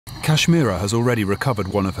Kashmira has already recovered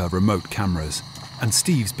one of her remote cameras, and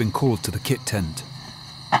Steve's been called to the kit tent.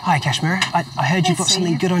 Hi, Kashmira. I heard you've got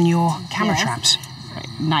something good on your camera traps.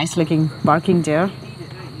 Nice looking barking deer.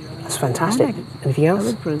 That's fantastic. Anything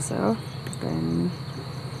else? And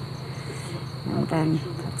then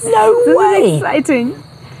no way! Exciting.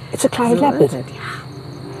 It's a clouded leopard.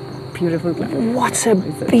 Beautiful cloud. What a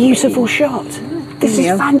beautiful shot. This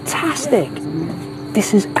is fantastic.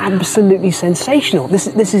 This is absolutely sensational. This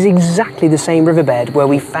is exactly the same riverbed where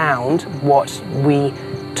we found what we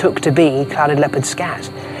took to be clouded leopard scat.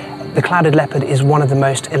 The clouded leopard is one of the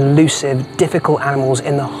most elusive, difficult animals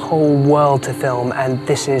in the whole world to film, and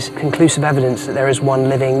this is conclusive evidence that there is one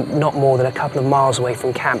living not more than a couple of miles away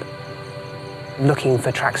from camp. Looking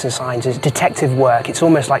for tracks and signs is detective work. It's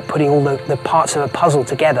almost like putting all the parts of a puzzle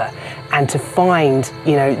together, and to find,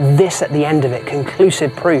 you know, this at the end of it,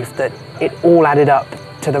 conclusive proof that it all added up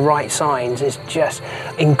to the right signs, is just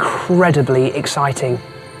incredibly exciting.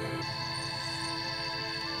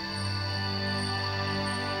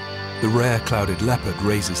 The rare clouded leopard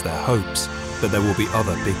raises their hopes that there will be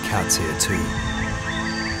other big cats here too.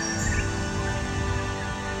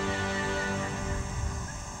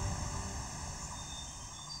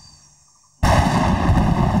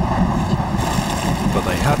 But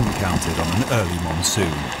they hadn't counted on an early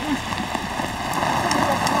monsoon.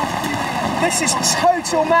 This is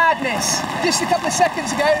total madness. Just a couple of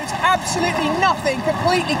seconds ago, it was absolutely nothing,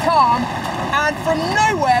 completely calm, and from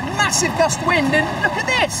nowhere, massive gust of wind, and look at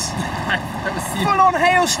this! Full-on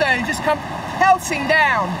hailstone just come pelting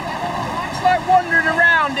down. It's like wandering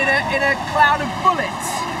around in a cloud of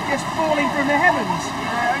bullets, just falling from the heavens.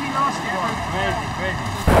 Only lasted one.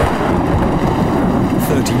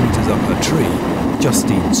 30 metres up her tree,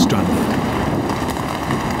 Justine's stranded.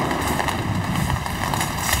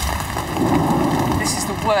 This is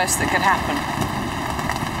the worst that could happen.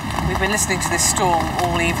 We've been listening to this storm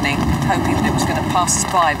all evening, hoping that it was going to pass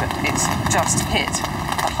us by, but it's just hit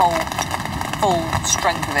the whole full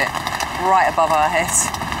strength of it right above our heads.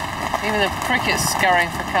 Even the crickets scurrying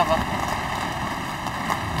for cover.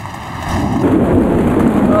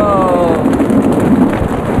 Oh,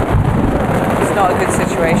 it's not a good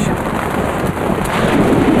situation.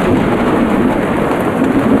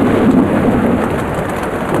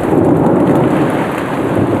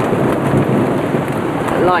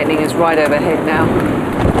 Lightning is right overhead now.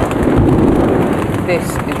 This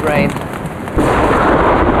is rain.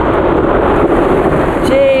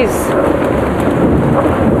 Jeez!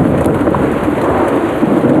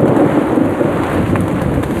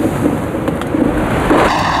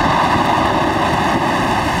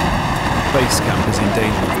 Basecamp is in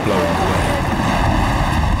danger of blowing away.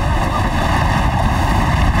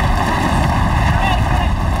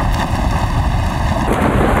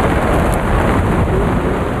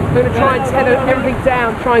 I'm going to try and tether everything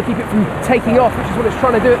down, try and keep it from taking off, which is what it's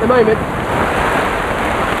trying to do at the moment.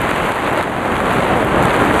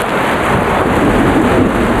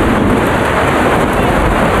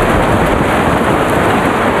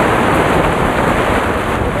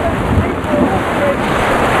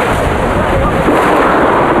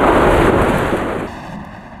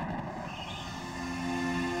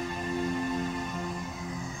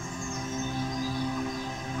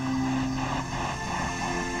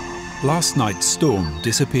 Last night's storm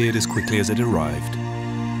disappeared as quickly as it arrived.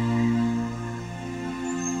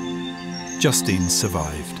 Justine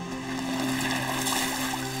survived.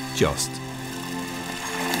 Just.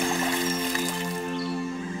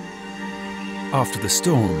 After the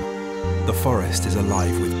storm, the forest is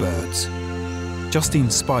alive with birds. Justine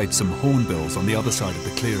spied some hornbills on the other side of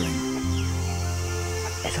the clearing.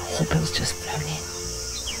 There's a hornbill's just flown in.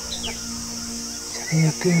 So they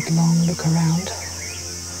a good long look around.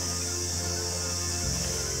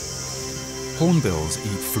 Hornbills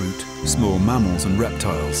eat fruit, small mammals and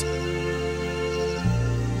reptiles.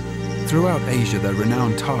 Throughout Asia, they're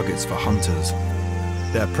renowned targets for hunters.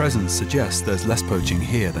 Their presence suggests there's less poaching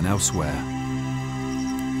here than elsewhere.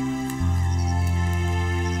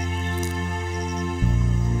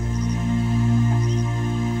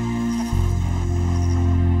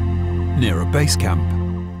 Near a base camp,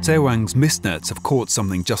 Taewang's mist nets have caught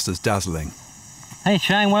something just as dazzling. Hey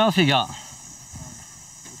Chang, what else you got?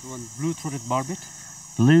 One blue-throated barbet.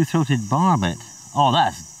 Blue-throated barbet. Oh,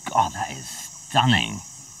 that is stunning.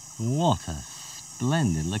 What a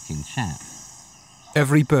splendid looking chap.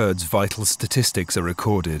 Every bird's vital statistics are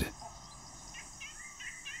recorded.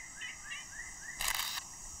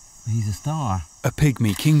 He's a star. A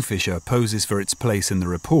pygmy kingfisher poses for its place in the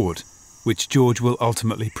report, which George will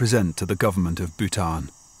ultimately present to the government of Bhutan.